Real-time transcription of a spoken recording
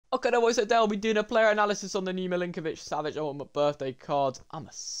Okay, now so they'll be doing a player analysis on the new Milinkovic-Savic ultimate birthday card. I'm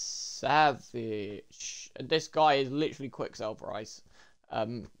a savage. And this guy is literally quick sell price.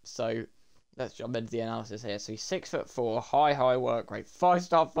 So let's jump into the analysis here. So he's 6'4", high work rate,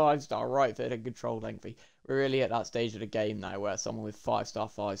 5-star, 5-star, right foot and control lengthy. We're really at that stage of the game now where someone with 5-star,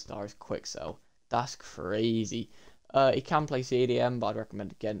 5-star is quick sell. That's crazy. He can play CDM, but I'd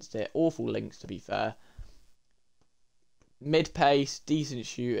recommend against it. Awful links, to be fair. Mid pace, decent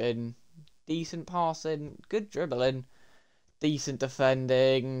shooting, decent passing, good dribbling, decent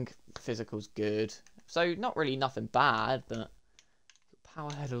defending, physical's good. So not really nothing bad, but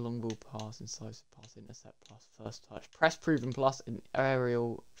power header, long ball pass, incisive pass, intercept plus, first touch, press proven plus, and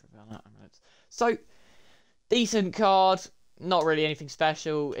aerial. So decent card, not really anything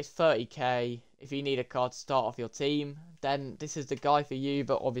special. It's 30k. If you need a card to start off your team, then this is the guy for you.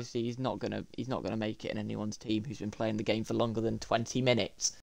 But obviously, he's not gonna make it in anyone's team who's been playing the game for longer than 20 minutes.